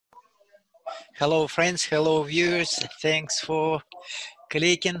Hello, friends. Hello, viewers. Thanks for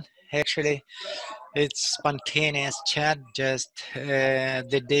clicking. Actually, it's spontaneous chat. Just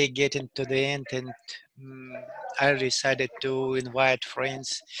the day getting to the end, and mm, I decided to invite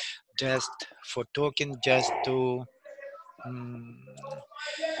friends just for talking, just to mm,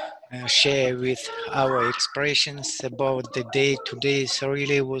 share with our expressions about the day. Today is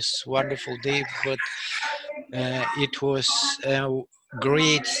really was wonderful day, but it was a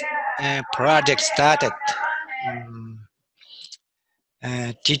great project started. Mm,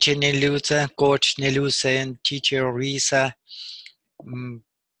 Teacher Nelusa, Coach Nelusa, and Teacher Risa mm,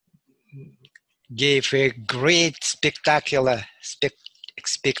 gave a great spectacle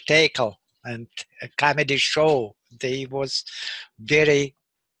and a comedy show. They was very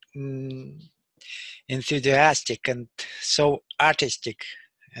mm, enthusiastic and so artistic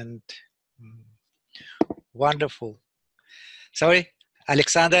and mm, wonderful. Sorry,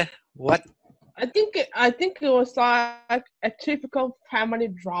 Alexander, what? I think it was like a typical family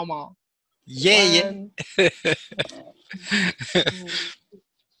drama Yeah, when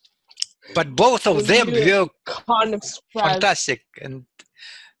but both of when them you were can't express fantastic, and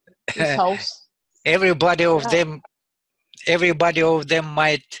yourselves. everybody of Yeah. them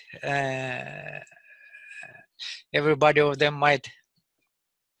might uh, everybody of them might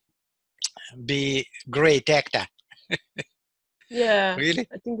be great actor. Yeah, Really?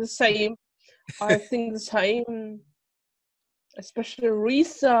 I think the same. I think the same. Especially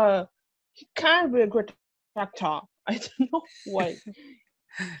Risa, he can be a great actor. I don't know why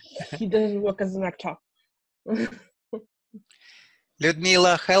he doesn't work as an actor.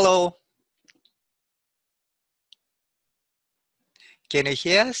 Ludmila, hello. Can you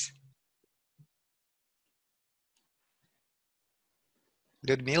hear us?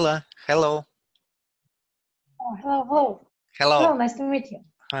 Ludmila, hello. Oh, hello, hello. Hello. Hello, nice to meet you.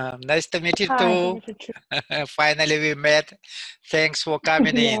 Nice to meet you Hi. too. Finally we met. Thanks for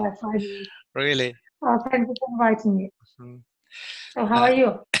coming in. Yeah, finally. Really. Oh, thank you for inviting me. Mhm. So, how are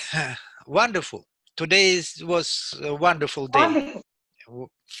you? Wonderful. Today was a wonderful day. Wonderful.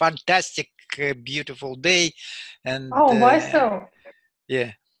 Fantastic, beautiful day. And Oh, why so?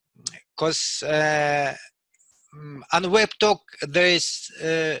 yeah, because on Webtalk there is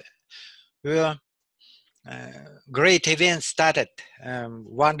were, great event started,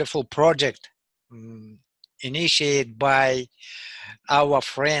 wonderful project initiated by our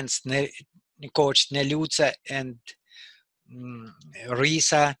friends Coach Neluca and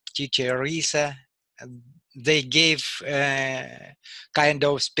Risa, teacher Risa. They gave kind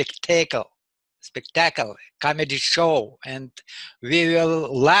of spectacle comedy show, and we were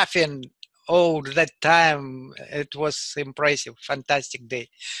laughing all that time. It was impressive, fantastic day,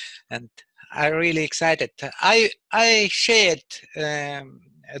 and I really excited. I shared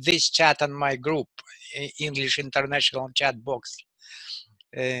this chat on my group, English International Chat Box.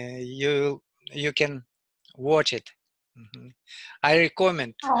 You can watch it. I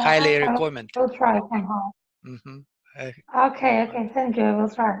recommend, highly recommend. I will try somehow. Okay, thank you. I will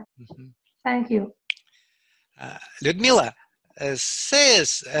try. Thank you. Ludmila,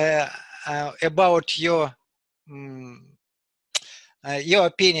 says about your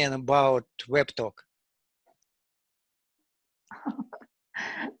opinion about Webtalk.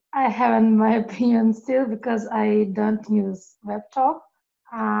 I haven't my opinion still because I don't use Webtalk.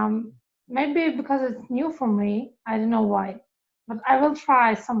 Maybe because it's new for me. I don't know why, but I will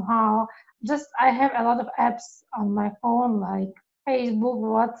try somehow. Just I have a lot of apps on my phone like Facebook,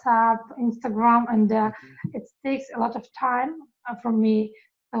 WhatsApp, Instagram, and it takes a lot of time for me.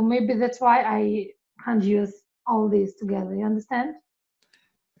 So maybe that's why I can't use all these together. You understand?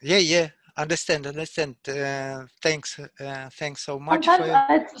 Yeah. Understand. Thanks so much for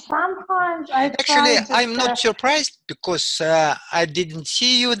your... Sometimes I Actually, try just. I'm not surprised because I didn't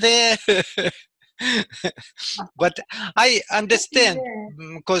see you there. But I understand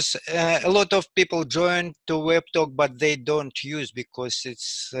because a lot of people join to Webtalk, but they don't use because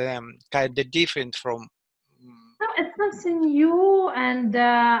it's kind of different from. No, it's something new, and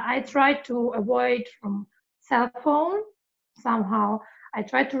I try to avoid from cell phone somehow. I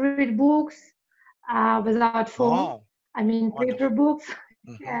try to read books without phone. Oh, I mean, paper books.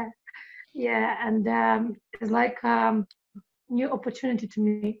 Mm-hmm. Yeah, and it's like new opportunity to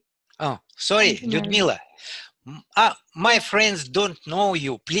me. Oh, sorry, Ludmila. My friends don't know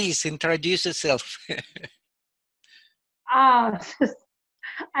you. Please introduce yourself. I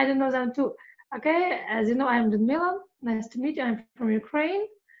don't know them too. Okay, as you know, I'm Ludmila. Nice to meet you. I'm from Ukraine.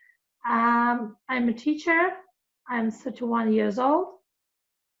 I'm a teacher. I'm 31 years old.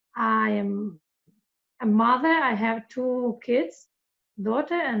 I am a mother. I have two kids,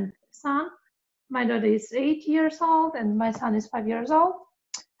 daughter and son. My daughter is 8 years old and my son is 5 years old.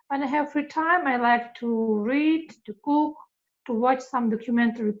 When I have free time, I like to read, to cook, to watch some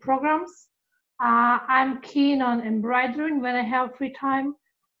documentary programs. I'm keen on embroidering when I have free time.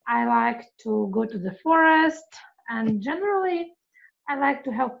 I like to go to the forest, and generally, I like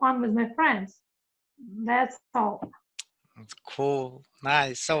to have fun with my friends. That's all. Cool.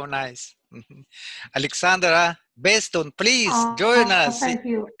 Nice. So nice. Alexandra Beston, please join us Thank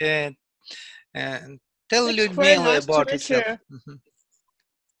you. and tell It's very Ludmila nice to about meet yourself.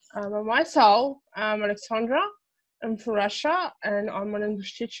 you. Myself, I'm Alexandra. I'm from Russia, and I'm an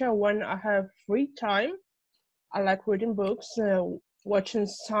English teacher. When I have free time, I like reading books, watching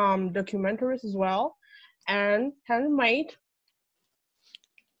some documentaries as well, and handmade.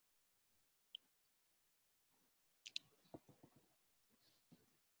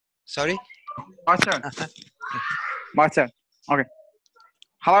 Sorry? My turn. My turn. Okay.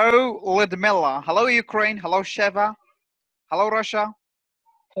 Hello, Ludmila. Hello, Ukraine. Hello, Sheva. Hello, Russia.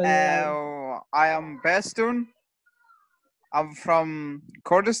 I am Bestun. I'm from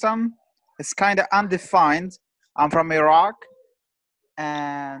Kurdistan. It's kind of undefined. I'm from Iraq,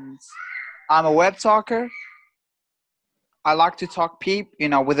 and I'm a web talker. I like to talk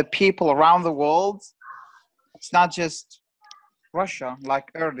with the people around the world. It's not just Russia, like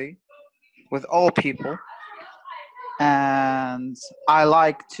Erdi, with all people. And I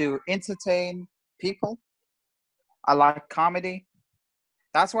like to entertain people. I like comedy.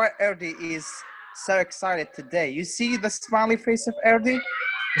 That's why Erdi is so excited today. You see the smiley face of Erdi?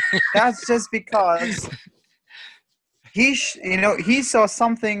 That's just because he saw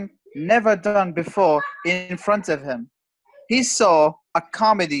something never done before in front of him. He saw a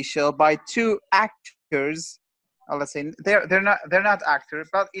comedy show by two actors. Let's say they're not actors,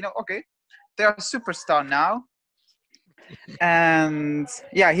 but okay, they're a superstar now. And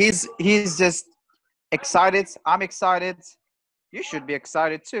yeah, he's just excited. I'm excited. You should be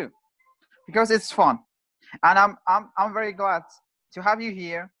excited too, because it's fun, and I'm very glad to have you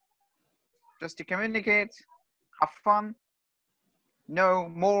here, just to communicate, have fun, know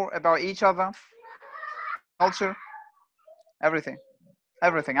more about each other, culture, everything. I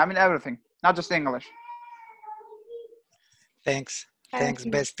mean everything, not just English. Thanks. Thank Thanks,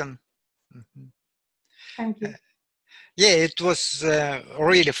 you. Beston. Thank you. Yeah, it was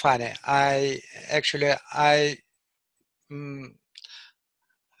really funny.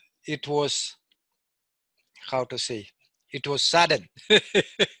 It was, how to say, it was sudden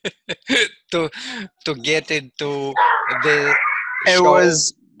to get into the It show.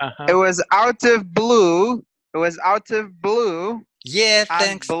 was it was out of blue. It was out of blue Yeah, and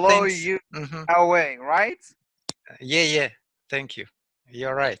thanks. blow Thanks. you away, right? Yeah. Thank you.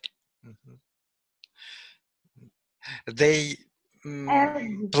 You're right. They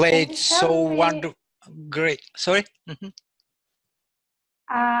And played can you so tell me, great. Sorry.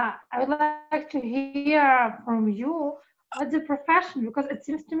 I would like to hear from you what's the profession, because it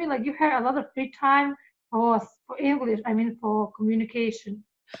seems to me like you have a lot of free time for English, I mean for communication.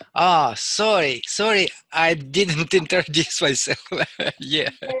 Sorry. I didn't introduce myself. Yeah.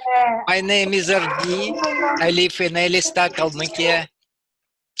 Yeah. My name is RD. I live in Elista, Kalmykia.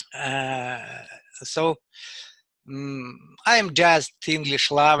 So I'm just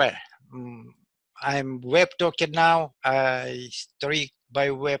English lover. I'm web talking now. I streak by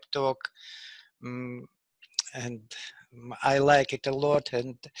Webtalk, and I like it a lot.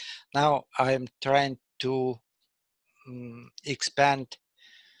 And now I'm trying to expand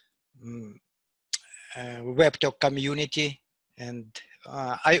Webtalk community, and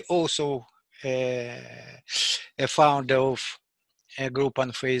I also a founder of a group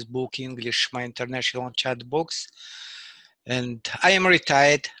on Facebook, English My International Chat Box. And I am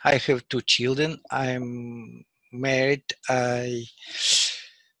retired. I have 2 children. I'm married. I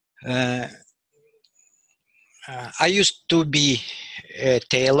used to be a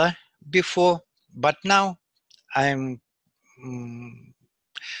tailor before, but now I'm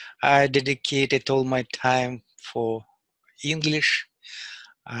I dedicated all my time for English.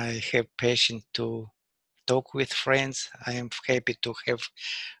 I have passion to talk with friends. I am happy to have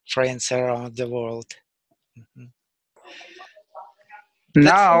friends around the world.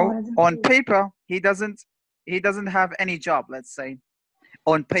 Now, on paper, he doesn't have any job. Let's say,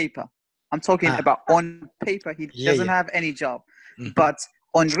 on paper, I'm talking about on paper, he doesn't have any job. But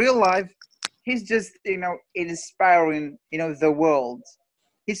on real life, he's just inspiring the world.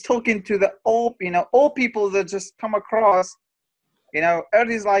 He's talking to all people that just come across.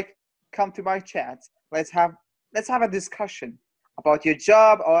 Ernie's like, come to my chat. Let's have a discussion about your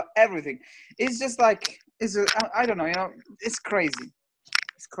job or everything. It's just like I don't know. It's crazy.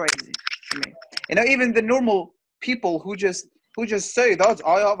 It's crazy to me. You know, even the normal people who just say that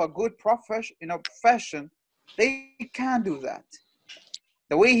I have a good profession, they can't do that.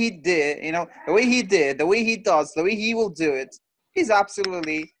 The way he did, you know, the way he did, the way he does, the way he will do it, is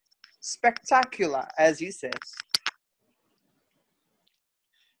absolutely spectacular, as he says.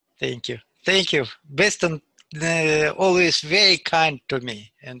 Thank you. Thank you. Beston always very kind to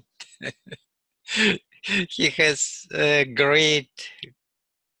me, and he has a great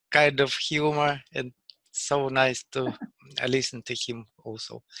kind of humor, and so nice to listen to him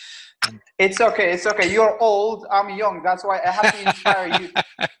also. And It's okay. It's okay. You're old. I'm young. That's why I have to inspire you.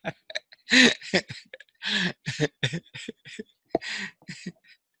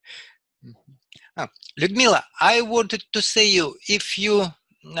 Ludmila, I wanted to say you, if you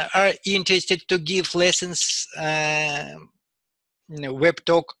are interested to give lessons,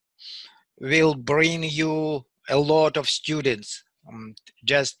 Webtalk will bring you a lot of students.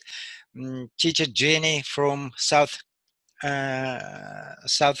 Just teacher Jenny from South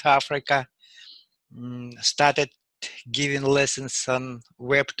Africa started giving lessons on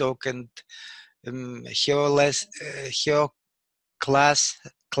Webtalk, and her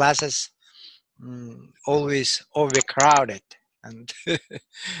classes always overcrowded, and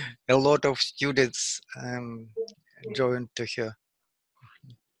a lot of students joined to her.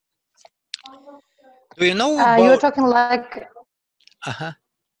 Do you know about? You're talking like.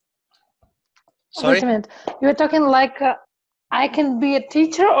 Sorry? Wait a minute. You're talking like I can be a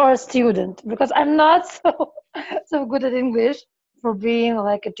teacher or a student, because I'm not so good at English for being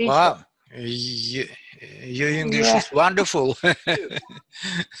like a teacher. Wow, your English is wonderful.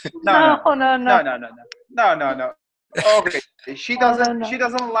 No. Okay, she doesn't. She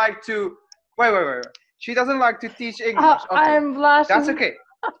doesn't like to. Wait. She doesn't like to teach English. Okay. I'm blushing. That's okay.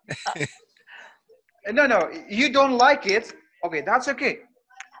 No, you don't like it. Okay, that's okay.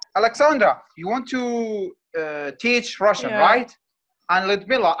 Alexandra, you want to teach Russian, right? And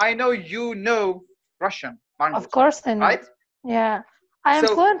Ludmila, I know you know Russian language. Of course I know. Right? Yeah, I am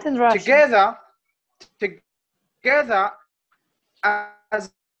fluent in Russian. Together,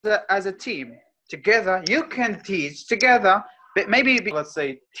 as a team, together you can teach together. But maybe let's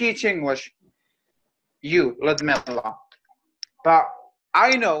say teach English. You, Ludmila, but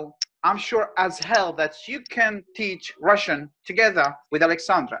I'm sure as hell that you can teach Russian together with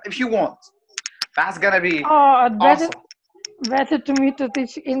Alexandra if you want. That's gonna be awesome. Better to me to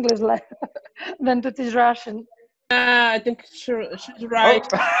teach English than to teach Russian. I think she's right.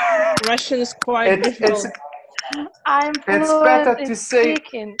 Russian is quite difficult. I'm fluent in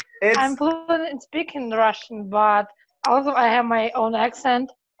speaking. I'm fluent in speaking Russian, but also I have my own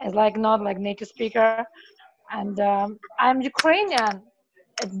accent. It's not like native speaker, and I'm Ukrainian.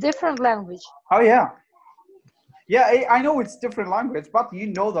 It's different language. Oh yeah, I know it's different language, but you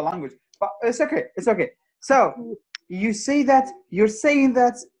know the language. But it's okay. It's okay. So you're saying that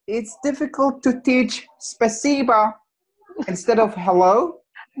it's difficult to teach spasiba instead of hello.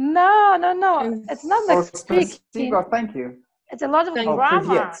 No. It's not like speaking. Spasiba, thank you. It's a lot of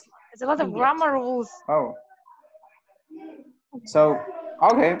grammar. It's a lot of grammar rules. Oh. So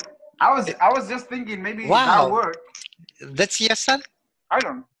okay, I was just thinking maybe that word. That's your son? I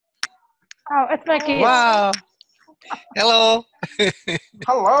don't know. Oh, it's my kid. Wow. Hello.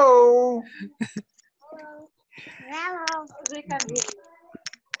 Hello.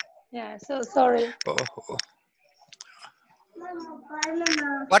 Yeah, so sorry.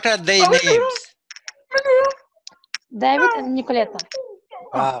 What are their names? David and Nicoletta.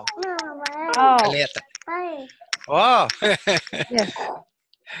 Wow. Oh. Nicoletta. Oh. Yes.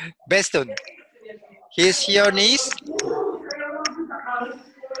 Beston, he's your niece?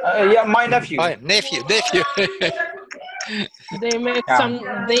 Yeah, my nephew. Oh, nephew. They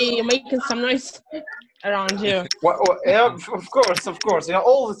making some noise around here. Yeah, of course. You know,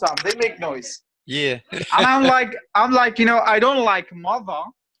 all the time they make noise. Yeah. And I'm like, I don't like mother.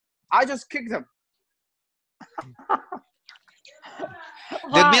 I just kick them.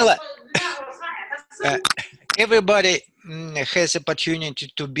 Ludmila, everybody has opportunity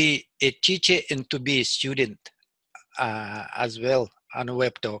to be a teacher and to be a student as well on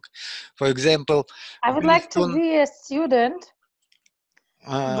Webtalk. For example, I would like to be a student,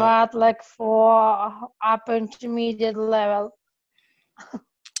 but for upper intermediate level.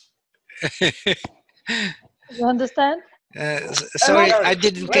 You understand? Sorry, I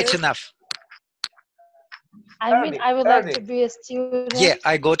didn't catch enough. I mean, I would like to be a student. Yeah,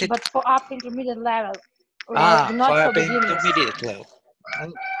 I got it. But for upper intermediate level. Not for upper intermediate level.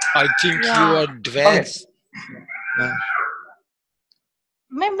 I think you are advanced. Okay.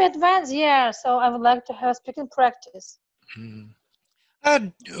 Maybe advanced, yeah. So I would like to have speaking practice.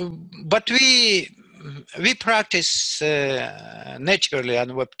 But we practice naturally on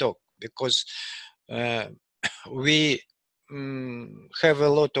Webtalk because we have a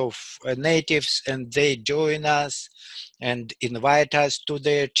lot of natives, and they join us and invite us to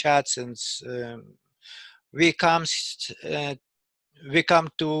their chats, and we come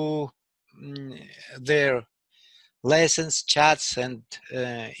to their lessons, chats, and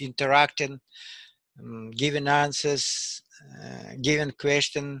interacting, giving answers, giving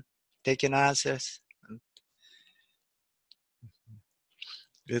question, taking answers.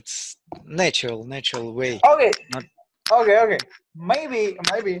 It's natural way. Okay, Not, okay. Maybe,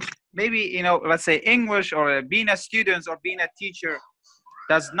 let's say English or being a student or being a teacher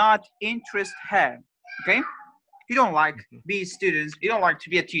does not interest her. Okay, you don't like be students. You don't like to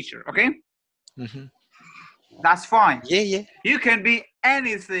be a teacher. Okay, that's fine. yeah. You can be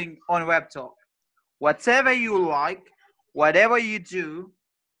anything on Webtalk. Whatever you like, whatever you do,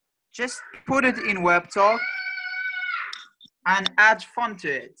 just put it in Webtalk and add fun to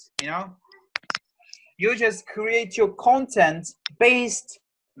it. You just create your content based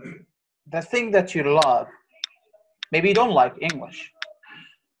the thing that you love. Maybe you don't like English.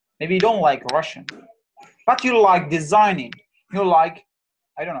 Maybe you don't like Russian. But you like designing. You like,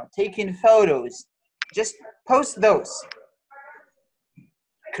 I don't know, taking photos. Just post those.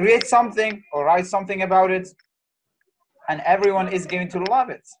 Create something or write something about it, and everyone is going to love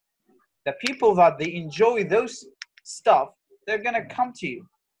it. The people that they enjoy those stuff, they're gonna come to you.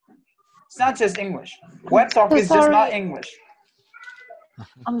 It's not just English. Webtalk is just not English.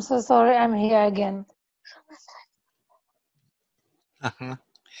 I'm so sorry, I'm here again.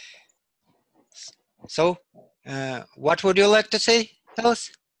 So, what would you like to say,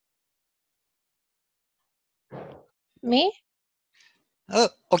 Alice? Me? Oh,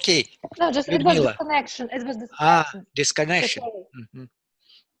 okay. No, just Ludmila. it was disconnection. It was disconnection. Disconnection.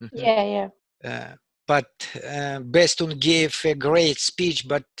 Yeah. But Bestun gave a great speech,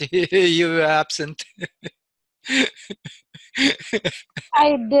 but you were absent.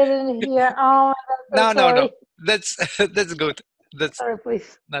 I didn't hear. Oh my God, No. That's good. That's sorry,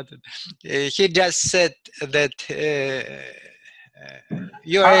 please. nothing. He just said that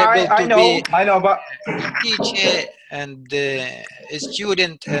you are able to be I know, but a teacher and a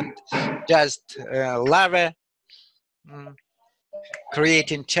student and just lover,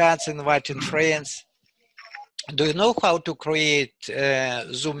 creating chats, inviting friends. Do you know how to create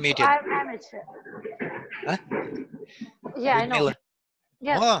Zoom meeting? I'm amateur. Huh? Yeah, I know.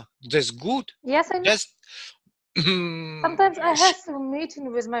 Yes. Oh, that's good. Yes, I know. Just sometimes I have some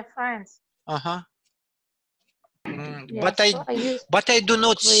meeting with my friends. But I do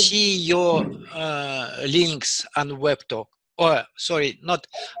not see your links on Webtalk. Oh, sorry, not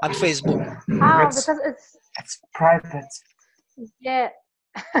on Facebook. Oh, because it's private. Yeah.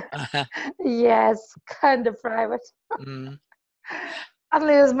 Yes, kind of private.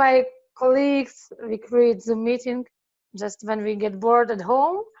 Only with my colleagues, we create Zoom meeting. Just when we get bored at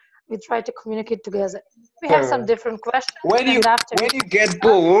home, we try to communicate together. We have some different questions. When you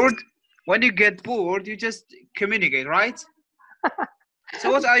get bored, you just communicate, right?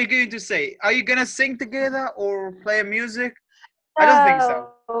 So what are you going to say? Are you gonna sing together or play music? I don't think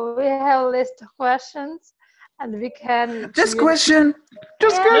so. We have a list of questions, and we can just question. No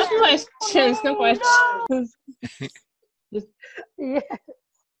questions. Yeah.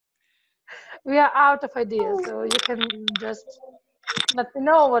 We are out of ideas, so you can just let me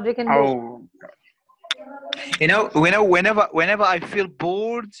know what we can do. Whenever I feel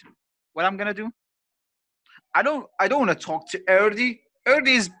bored, what I'm gonna do? I don't want to talk to Erdi.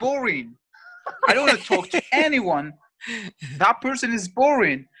 Erdi is boring. I don't want to talk to anyone. That person is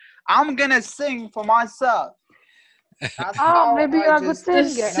boring. I'm gonna sing for myself. Maybe you're a good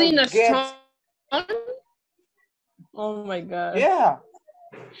singer. Oh my God. Yeah.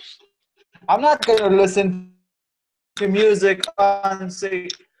 I'm not gonna listen to music and say,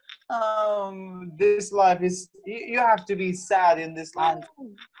 this life is, you have to be sad in this land.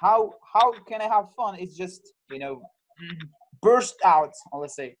 How can I have fun? It's just, burst out,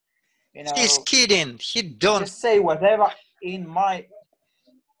 let's say. He's kidding. He don't just say whatever in my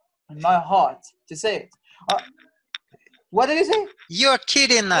heart to say it. What did you say? You're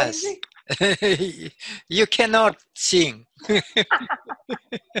kidding us. You cannot sing.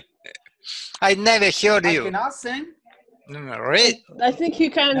 I never heard you. I cannot sing. Right? I think you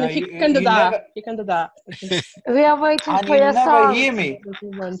can. No, you can do that. You can do that. We are waiting for your songs. Hear me.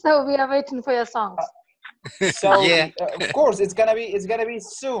 So we are waiting for your songs. So yeah, of course it's gonna be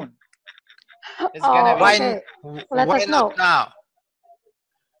soon. It's gonna be. Okay. Let us know now.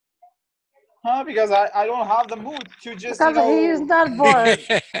 Huh? Because I don't have the mood to just, Because he is not bored.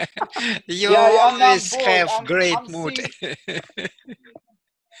 You yeah, I'm not always bored. have great I'm mood. seeing,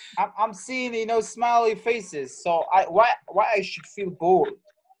 I'm seeing, you know, smiley faces. So why I should feel bored?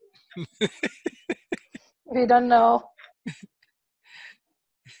 We don't know.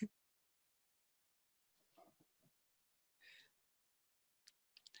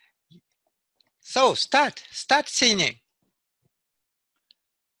 So start singing.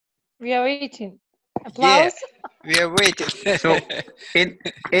 We are waiting. Yeah, Applause. we are waiting. So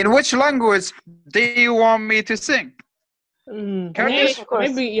in which language do you want me to sing? English, of course.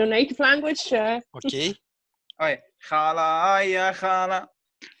 Maybe your native language. Okay. Okay. Khala ya khala,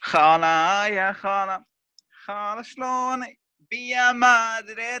 khala ya khala, khala shloni biya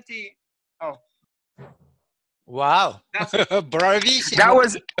madreti. Oh, Wow. that's it. Bravissimo.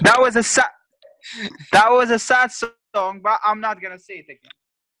 That was a sad song, but I'm not gonna say it again.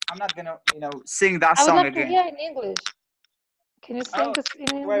 I'm not gonna, you know, sing that I would song like to again. hear in English. Can you sing Oh, us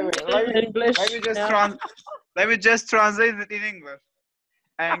in wait, English? English. let me just translate it in English.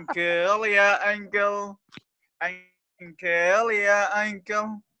 Uncle, yeah, uncle, uncle, yeah,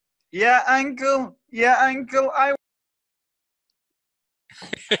 uncle, yeah, uncle, yeah, uncle.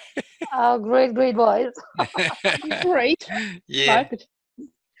 Oh, great voice. Great. Yeah, Like it.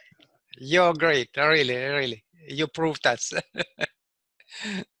 you're great. Really. You proved us.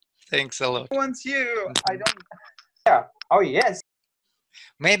 Thanks a lot. Want you. I don't. Yeah. Oh yes.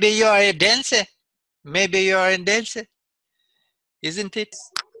 Maybe you are a dancer. Maybe you are a dancer. Isn't it?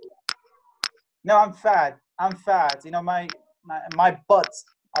 No, I'm fat. I'm fat. You know, my butts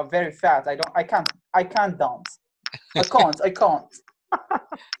are very fat. I can't dance. I can't.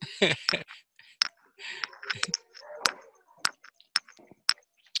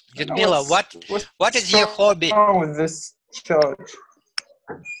 Ludmila, what is your hobby? wrong with this church?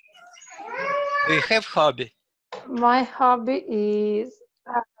 Do you have hobby? My hobby is,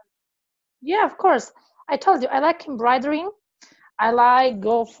 yeah, of course. I told you, I like embroidering. I like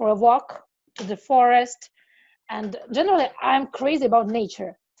go for a walk to the forest. And generally, I'm crazy about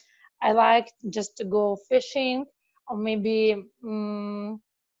nature. I like just to go fishing or maybe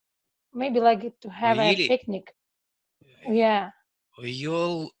like to have a Really? picnic. Yeah.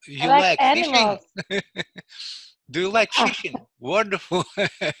 You I like like fishing? animals. Do you like fishing? Wonderful.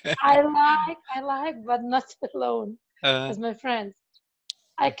 I like, but not alone Uh, as my friends.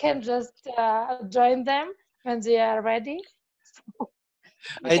 I can just join them when they are ready.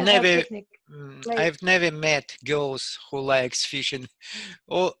 We can have picnic. I've never met girls who likes fishing.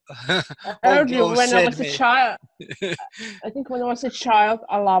 All, I all heard you girls when I said was a me. child. I think when I was a child,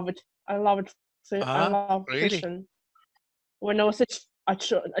 I love it. I love it. I love Really? fishing. When I was a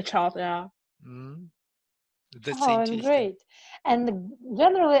child, yeah. That's Oh, interesting. great. And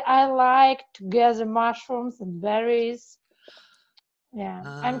generally, I like to gather mushrooms and berries. Yeah,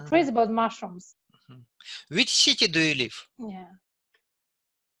 I'm crazy about mushrooms. Which city do you live? Yeah.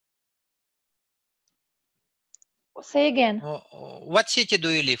 Say again. What city do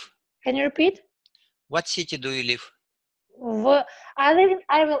you live? Can you repeat? What city do you live? I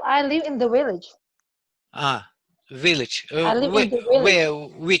live in the village. Village. I live in the village. Where?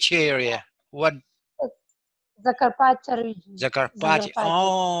 Which area? What? Zakarpattia region. Zakarpattia.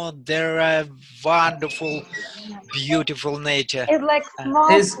 Oh, there are wonderful, beautiful nature. It's like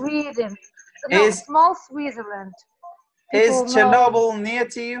small Sweden. No, small Switzerland. Is Chernobyl near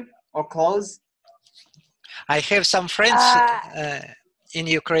to you or close? I have some friends in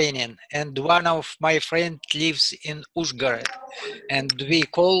Ukrainian, and one of my friends lives in Uzhgorod, and we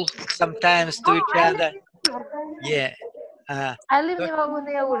call sometimes to each other. Yeah. I live near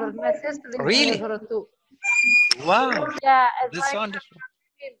Uzhgorod. My sister lives Really? in Uzhgorod too. Wow. Yeah, it's That's like wonderful.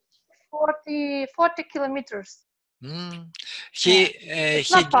 40 kilometers.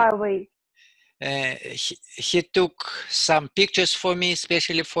 It's not far away. He took some pictures for me,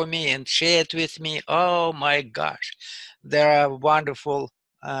 especially for me, and shared with me. Oh my gosh, there are wonderful,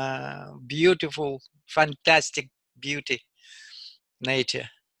 beautiful, fantastic beauty, nature.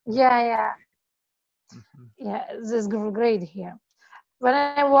 Yeah. Yeah, this is great here. When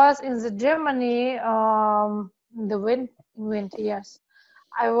I was in the Germany, the winter, yes,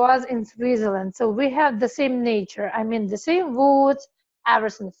 I was in Switzerland. So we have the same nature. I mean, the same woods,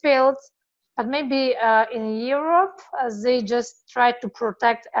 everything fields, but maybe in Europe, they just try to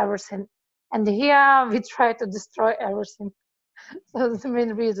protect everything. And here we try to destroy everything. So that's the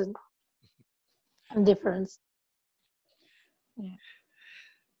main reason and difference. Yeah.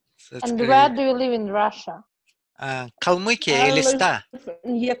 And great. where do you live in Russia? Kalmykia или Ста?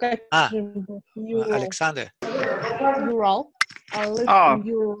 Yekaterinburg, Ural. Alexander. Ural. I live Oh, in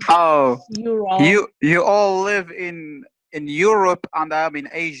Europe. oh, Europe. you all live in Europe and I'm in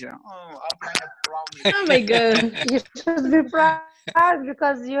Asia. Oh, I'm kind of proud. Oh my god. You should be proud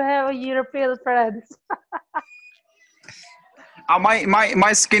because you have a European friends.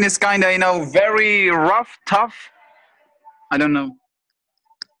 My skin is kind of, you know, very rough, tough. I don't know.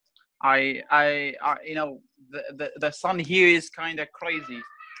 I you know, the sun here is kind of crazy.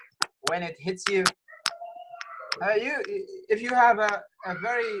 When it hits you, if you have a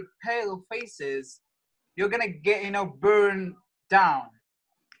very pale faces, you're gonna get, you know, burned down.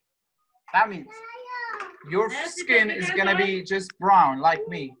 That means your skin is gonna be just brown like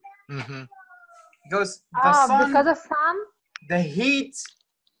me. Mhm. Because the sun, Because of sun? the heat,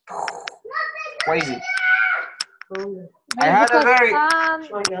 crazy. Maybe I had a because very. sun.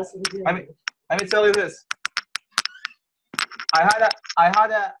 Let me tell you this. I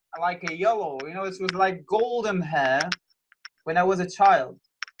had a like a yellow, you know, it was like golden hair when I was a child.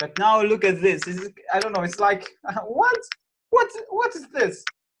 But now look at this. This is, I don't know. It's like what is this?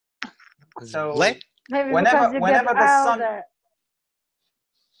 So Black? Maybe whenever because you whenever get the sun. older.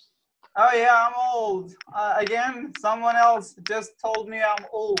 Oh yeah, I'm old. Again, someone else just told me I'm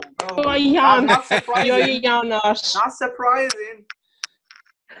old. You are Oh, young. not You're surprising. young, Ash. Not surprising.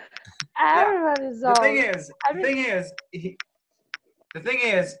 Everyone is The old. thing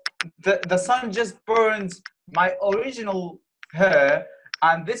is, the sun just burns my original hair,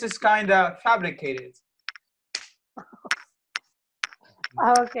 and this is kind of fabricated.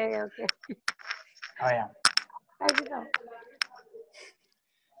 Okay. Oh yeah. I don't know.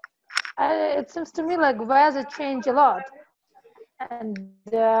 It seems to me like weather change a lot. And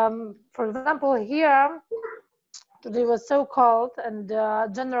for example, here today was so cold, and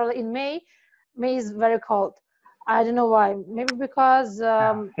generally in May is very cold. I don't know why. Maybe because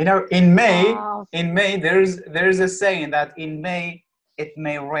You know, in May, uh, there's a saying that in May it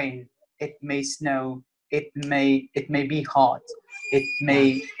may rain, it may snow, it may be hot, it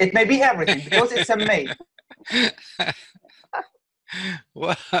may be everything because it's a May.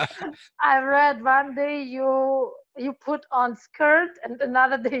 Wow. I read one day you put on skirt and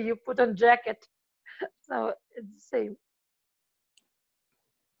another day you put on jacket. So it's the same.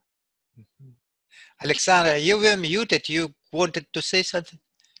 Alexandra, you were muted. You wanted to say something?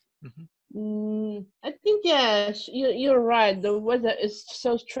 I think yes, you're right. The weather is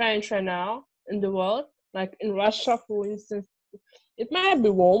so strange right now in the world. Like in Russia, for instance, it might be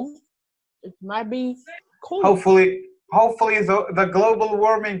warm, it might be cold. Hopefully the global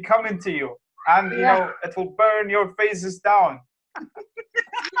warming coming to you, and you know it will burn your faces down.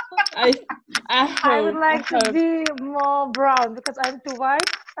 I would like to be more brown because I'm too white.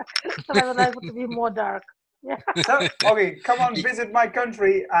 So I would like to be more dark. Yeah. So okay, come on, visit my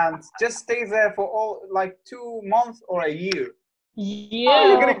country and just stay there for all like 2 months or a year. Yeah. Oh,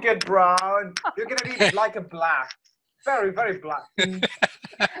 you're gonna get brown. You're gonna be like a black, very very black.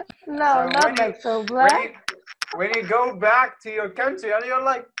 No, So not like so black. When you go back to your country and you're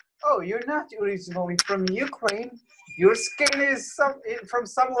like, oh, you're not originally from Ukraine. Your skin is from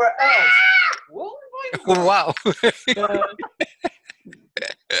somewhere else. Oh my God. Wow.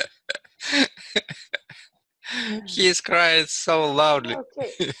 He is crying so loudly.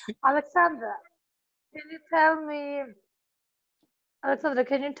 Okay. Alexandra, can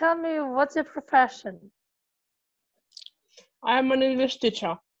you tell me, what's your profession? I'm an English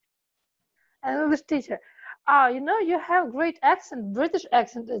teacher. An English teacher. Oh, you know, you have great accent, British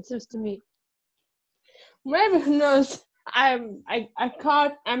accent, it seems to me. Maybe who knows? I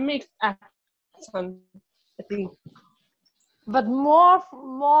caught a mixed accent, I think. But more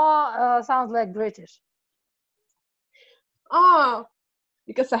sounds like British. Oh,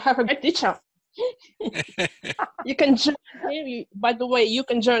 because I have a great teacher. You can join him. By the way, you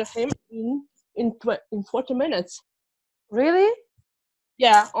can join him in 40 minutes. Really?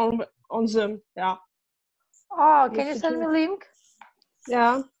 Yeah, on Zoom. Yeah. Oh, can you send me a link?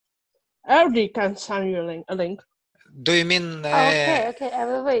 Yeah. Already can send you a link. Do you mean okay, I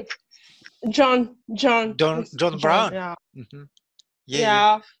will wait. John Brown? Yeah. Mm-hmm.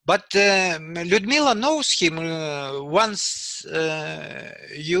 Yeah. But Ludmila knows him once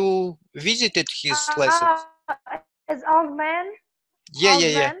you visited his lessons. It's old man? Yeah.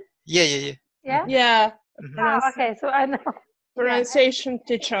 Yeah. Mm-hmm. Oh, okay, so I know. Pronunciation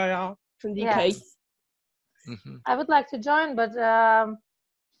teacher, yeah, from the UK. Mm-hmm. I would like to join, but I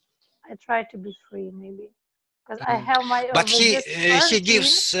try to be free maybe. Because I have my own. But he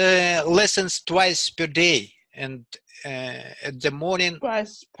gives lessons twice per day, and at the morning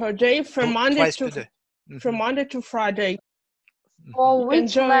twice per day from Monday to Friday. For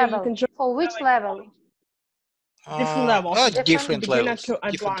which level? For which level? Different levels. Different beginner levels. to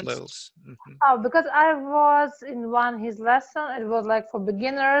Different advanced. levels. Mhm. Oh, because I was in his lesson. It was like for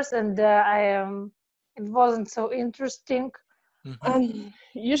beginners, and it wasn't so interesting. And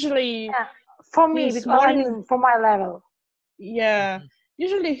usually, Yeah, for me, his because already morning, for my level. yeah,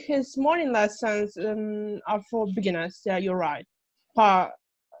 usually his morning lessons are for beginners. Yeah, you're right. But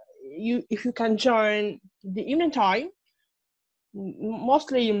if you can join the evening time,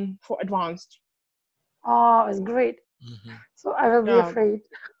 mostly for advanced. Oh, it's great. Mhm. So I will be Yeah. afraid.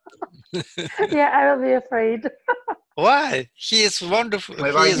 Yeah, I will be afraid. Why? He is wonderful. What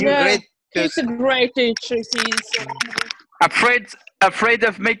He about is you? a Yeah, great he's a person. great teacher. He's Afraid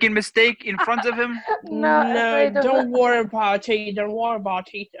of making mistake in front of him? No, no, afraid of. don't worry about it. Don't worry about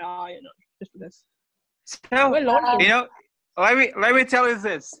it. Just this. So, We're learning. let me tell you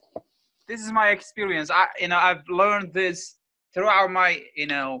this. This is my experience. I've learned this throughout my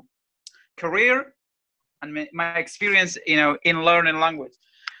career and my experience in learning language.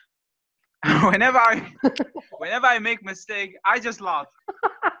 whenever I make mistake, I just laugh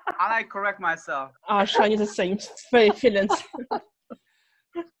and I correct myself. Shiny the same feelings.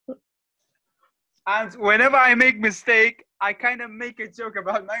 And whenever I make mistake, I kind of make a joke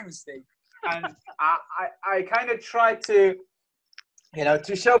about my mistake, and I kind of try to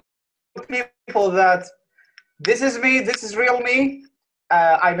to show people that this is me, this is real me.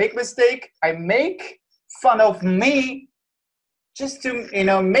 I make mistake, I make fun of me, just to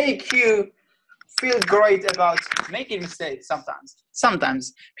make you feel great about making mistakes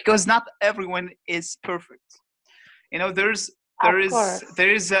sometimes, because not everyone is perfect.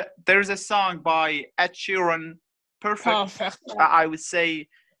 There's a song by Ed Sheeran, Perfect. Perfect. I would say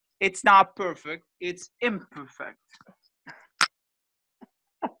it's not perfect, it's imperfect.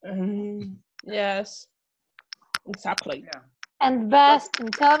 Yes, exactly. Yeah. And best,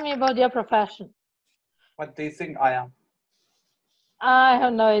 and tell me about your profession. What do you think I am? I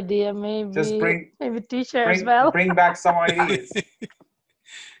have no idea. Maybe Just maybe teacher as well. bring back some ideas.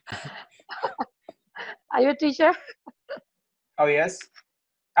 Are you a teacher? Oh yes,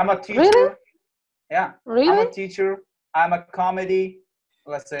 I'm a teacher. Really? Yeah, Really? I'm a teacher. I'm a comedy.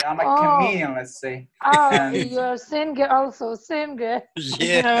 Let's say I'm a comedian. Let's say. Oh, And you're a singer also. Singer.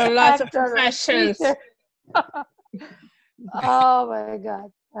 Yeah. Lots of Actor, professions. teacher. Oh my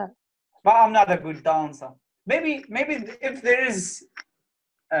God. but I'm not a good dancer. Maybe if there is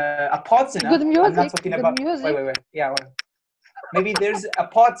a partner, Good music. I'm not talking Good about. music. Wait. Yeah. Wait. Maybe there's a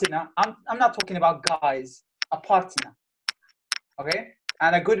partner. I'm not talking about guys. A partner. Okay.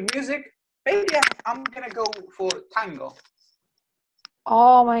 And a good music. Maybe I'm gonna go for tango.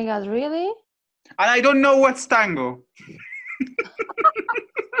 Oh my God, really? And I don't know what's tango.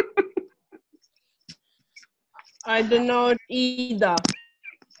 I don't know either.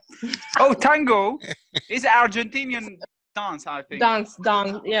 Oh, tango is Argentinian dance, I think. Dance,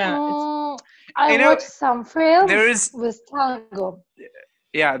 yeah. I watched some films there with tango.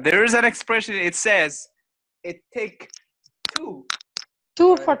 is an expression. It says, "It takes two."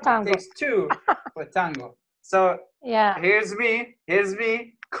 Two for tango. It takes two for tango. So Yeah. here's me,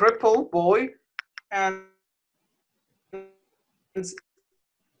 crippled boy, and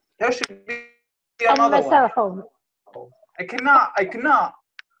there should be And another my one. cell phone. I cannot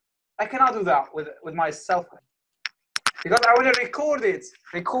do that with my cell phone, because I want to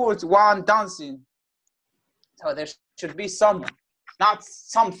record one dancing. So there should be someone, not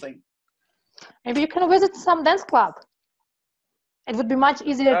something. Maybe you can visit some dance club. It would be much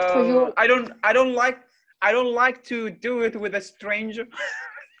easier for you. I don't like to do it with a stranger.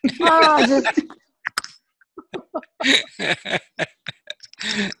 Just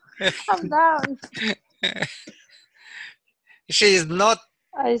calm down. She is not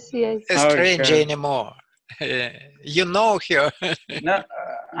I see. a stranger anymore. You know her. No,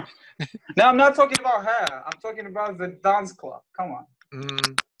 I'm not talking about her. I'm talking about the dance club. Come on.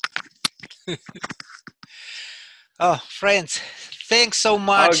 Oh, friends, thanks so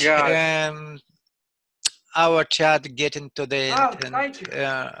much. Oh, God. Our chat getting to the end, Thank you.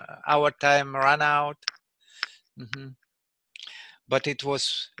 our time ran out. But it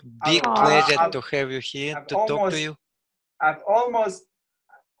was big pleasure to have you here to talk to you. I've almost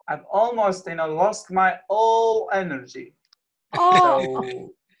lost my all energy.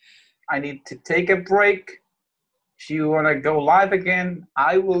 So I need to take a break. If you want to go live again,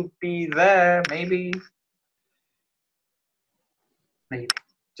 I will be there. Maybe,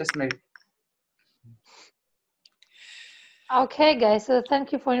 just maybe. Okay, guys. So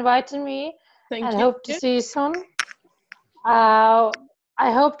thank you for inviting me. Thank I you. hope to see you soon. I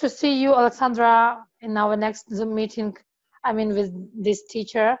hope to see you, Alexandra, in our next Zoom meeting. I mean, with this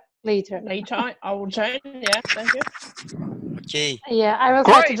teacher. later. Later, I will join. Yeah, thank you. Okay. Yeah, I will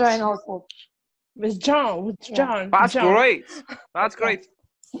try to Great. join also. With John, with Yeah. John. That's John. great. That's great.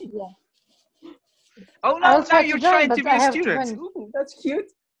 Yeah. Oh I no, will now try to you're join, trying to but be I a have to student. win. Ooh, that's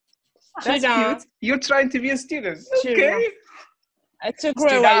cute. That's Student. cute. You're trying to be a student. Student. Okay. It's a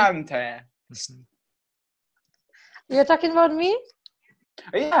great way. Studente. Mhm. You're talking about me?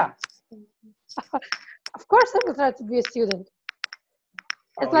 Yeah. Of course, I will try to be a student.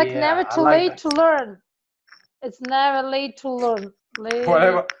 It's Oh, like yeah, never I too like late that. to learn. It's never late to learn.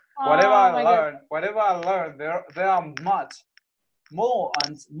 Whatever Oh my God. whatever I learn, there are much more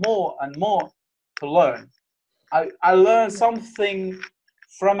and more and more to learn. I learn something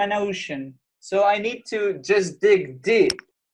from an ocean, so I need to just dig deep